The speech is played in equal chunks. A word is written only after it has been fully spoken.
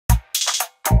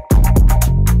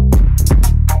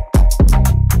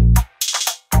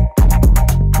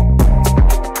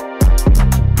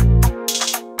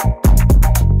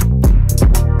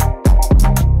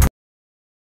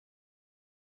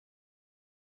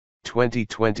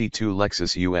2022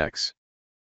 Lexus UX.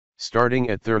 Starting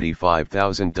at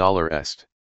 $35,000 est.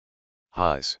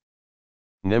 Highs.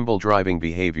 Nimble driving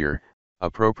behavior,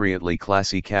 appropriately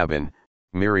classy cabin,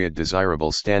 myriad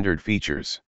desirable standard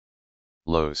features.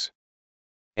 Lows.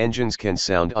 Engines can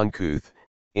sound uncouth,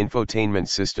 infotainment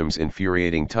systems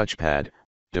infuriating touchpad,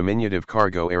 diminutive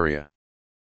cargo area.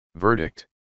 Verdict.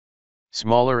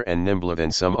 Smaller and nimbler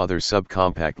than some other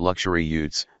subcompact luxury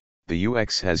utes, the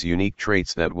UX has unique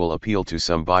traits that will appeal to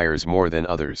some buyers more than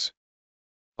others.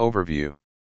 Overview.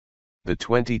 The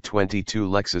 2022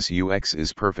 Lexus UX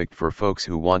is perfect for folks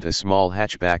who want a small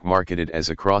hatchback marketed as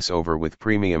a crossover with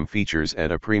premium features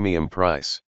at a premium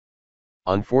price.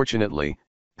 Unfortunately,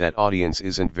 that audience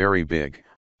isn't very big,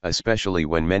 especially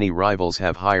when many rivals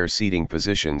have higher seating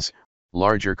positions,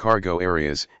 larger cargo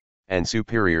areas, and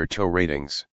superior tow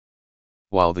ratings.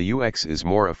 While the UX is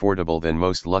more affordable than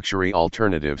most luxury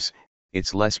alternatives,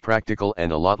 it's less practical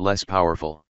and a lot less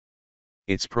powerful.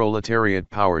 Its proletariat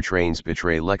powertrains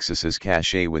betray Lexus's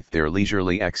cachet with their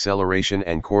leisurely acceleration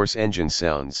and coarse engine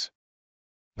sounds.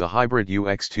 The hybrid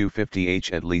UX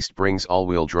 250h at least brings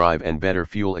all-wheel drive and better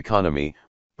fuel economy,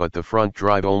 but the front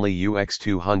drive-only UX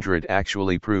 200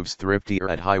 actually proves thriftier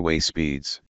at highway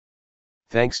speeds.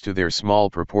 Thanks to their small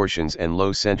proportions and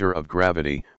low center of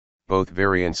gravity, both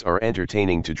variants are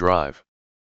entertaining to drive.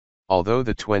 Although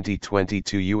the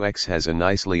 2022 UX has a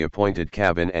nicely appointed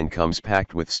cabin and comes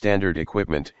packed with standard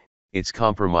equipment, its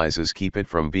compromises keep it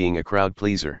from being a crowd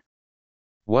pleaser.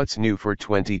 What's new for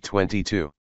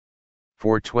 2022?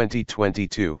 For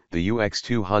 2022, the UX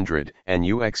 200 and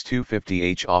UX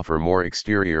 250h offer more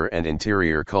exterior and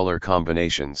interior color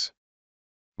combinations.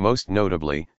 Most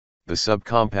notably, the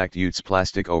subcompact Ute's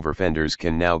plastic overfenders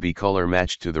can now be color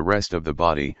matched to the rest of the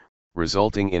body,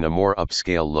 resulting in a more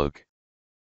upscale look.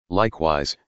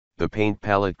 Likewise, the paint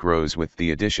palette grows with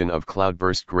the addition of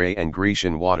cloudburst gray and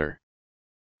Grecian water.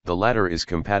 The latter is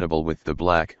compatible with the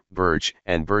black, birch,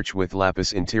 and birch with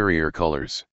lapis interior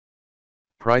colors.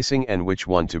 Pricing and which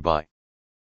one to buy.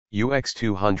 UX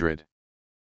 200.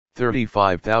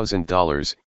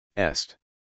 $35,000 est.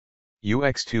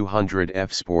 UX 200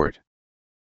 F Sport.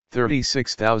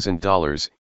 $36,000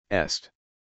 est.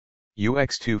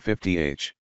 UX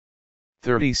 250h.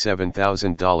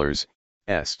 $37,000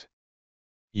 est.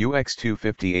 UX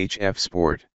 250h F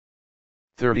Sport.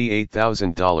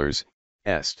 $38,000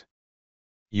 est.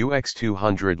 UX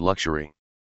 200 Luxury.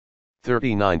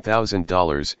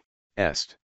 $39,000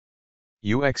 est.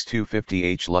 UX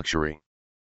 250h Luxury.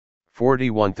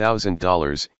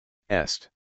 $41,000 est.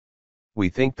 We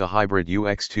think the hybrid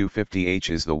UX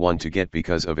 250h is the one to get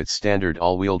because of its standard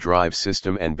all-wheel drive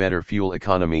system and better fuel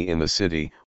economy in the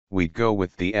city. We'd go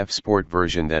with the F Sport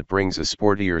version that brings a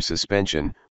sportier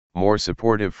suspension, more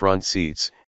supportive front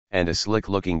seats, and a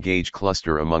slick-looking gauge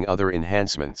cluster among other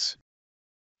enhancements.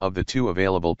 Of the two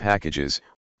available packages,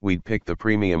 we'd pick the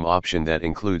premium option that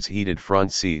includes heated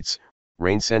front seats,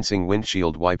 rain-sensing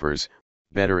windshield wipers,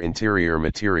 better interior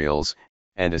materials,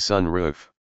 and a sunroof.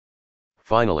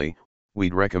 Finally,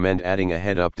 we'd recommend adding a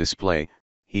head-up display,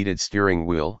 heated steering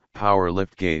wheel, power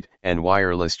liftgate, and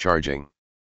wireless charging.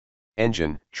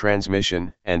 Engine,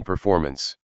 transmission, and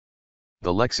performance.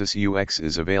 The Lexus UX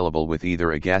is available with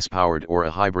either a gas-powered or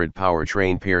a hybrid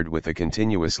powertrain paired with a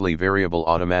continuously variable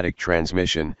automatic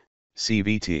transmission,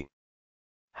 CVT.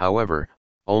 However,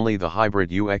 only the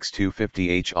hybrid UX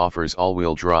 250h offers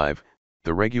all-wheel drive,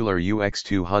 the regular UX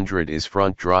 200 is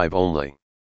front drive only.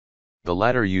 The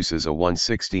latter uses a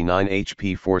 169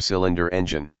 HP four-cylinder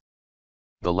engine.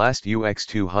 The last UX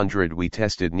 200 we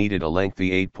tested needed a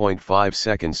lengthy 8.5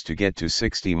 seconds to get to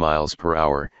 60 miles per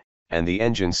hour, and the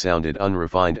engine sounded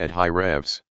unrefined at high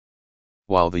revs.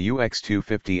 While the UX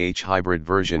 250h hybrid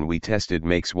version we tested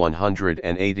makes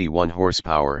 181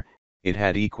 horsepower, it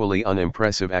had equally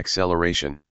unimpressive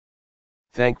acceleration.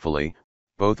 Thankfully,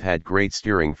 both had great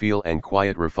steering feel and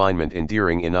quiet refinement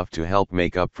endearing enough to help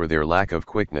make up for their lack of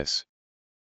quickness.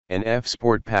 An F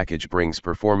Sport package brings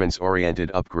performance-oriented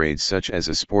upgrades such as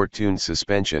a sport-tuned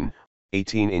suspension,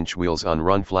 18-inch wheels on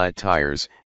run-flat tires,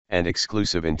 and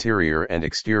exclusive interior and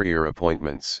exterior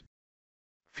appointments.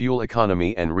 Fuel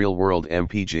economy and real-world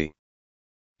MPG.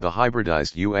 The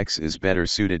hybridized UX is better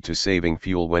suited to saving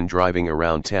fuel when driving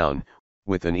around town,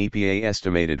 with an EPA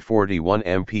estimated 41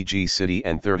 mpg city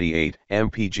and 38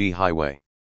 mpg highway.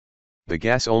 The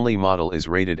gas-only model is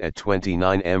rated at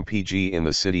 29 mpg in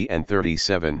the city and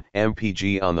 37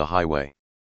 mpg on the highway.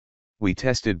 We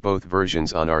tested both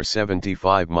versions on our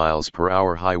 75 miles per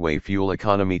hour highway fuel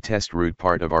economy test route,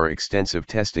 part of our extensive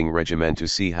testing regimen, to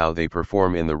see how they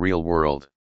perform in the real world.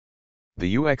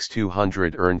 The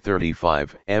UX200 earned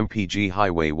 35 mpg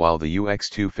highway while the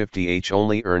UX250H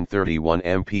only earned 31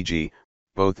 mpg,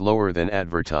 both lower than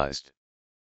advertised.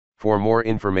 For more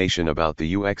information about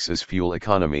the UX's fuel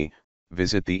economy,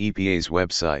 visit the EPA's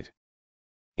website.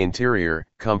 Interior,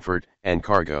 comfort, and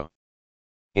cargo.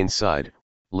 Inside,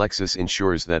 Lexus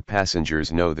ensures that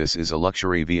passengers know this is a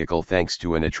luxury vehicle thanks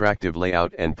to an attractive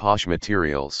layout and posh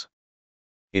materials.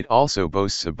 It also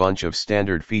boasts a bunch of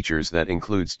standard features that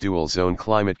includes dual-zone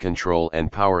climate control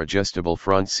and power-adjustable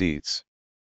front seats.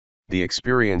 The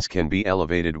experience can be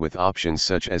elevated with options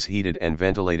such as heated and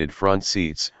ventilated front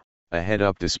seats, a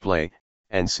head-up display,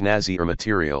 and snazzier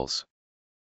materials.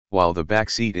 While the back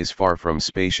seat is far from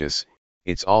spacious,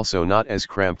 it's also not as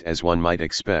cramped as one might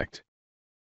expect.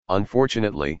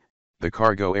 Unfortunately, the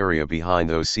cargo area behind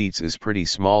those seats is pretty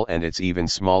small and it's even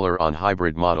smaller on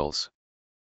hybrid models.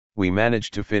 We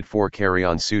managed to fit 4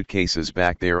 carry-on suitcases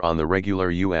back there on the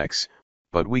regular UX,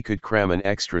 but we could cram an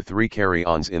extra 3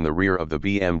 carry-ons in the rear of the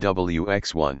BMW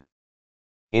X1.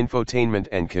 Infotainment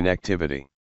and connectivity.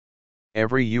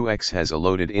 Every UX has a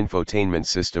loaded infotainment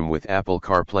system with Apple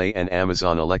CarPlay and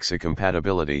Amazon Alexa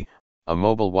compatibility, a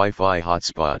mobile Wi-Fi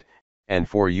hotspot, and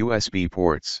 4 USB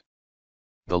ports.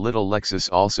 The little Lexus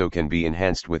also can be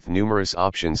enhanced with numerous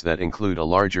options that include a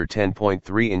larger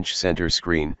 10.3-inch center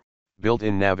screen,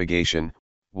 built-in navigation,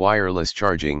 wireless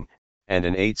charging, and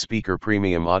an 8-speaker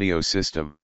premium audio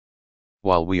system.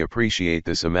 While we appreciate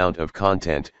this amount of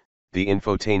content, the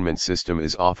infotainment system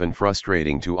is often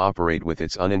frustrating to operate with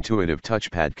its unintuitive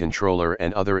touchpad controller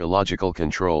and other illogical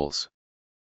controls.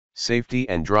 Safety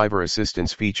and driver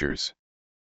assistance features.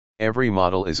 Every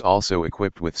model is also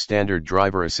equipped with standard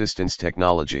driver assistance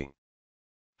technology.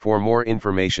 For more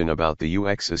information about the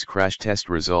UX's crash test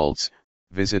results,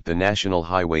 visit the National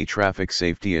Highway Traffic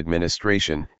Safety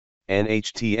Administration,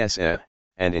 NHTSA,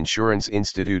 and Insurance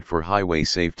Institute for Highway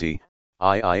Safety,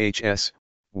 IIHS,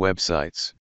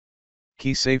 websites.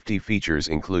 Key safety features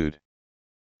include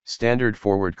standard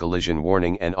forward collision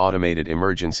warning and automated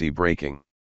emergency braking,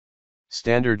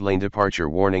 standard lane departure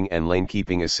warning and lane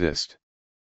keeping assist,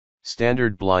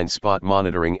 standard blind spot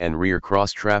monitoring and rear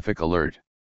cross traffic alert,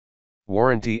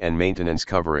 warranty and maintenance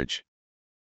coverage.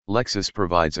 Lexus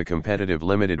provides a competitive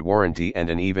limited warranty and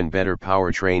an even better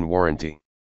powertrain warranty.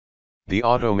 The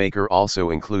automaker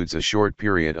also includes a short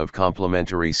period of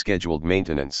complimentary scheduled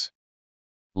maintenance.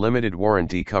 Limited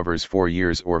warranty covers 4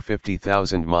 years or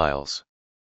 50,000 miles.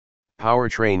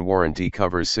 Powertrain warranty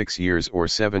covers 6 years or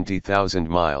 70,000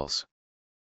 miles.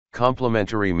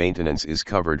 Complimentary maintenance is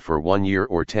covered for 1 year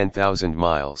or 10,000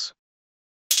 miles.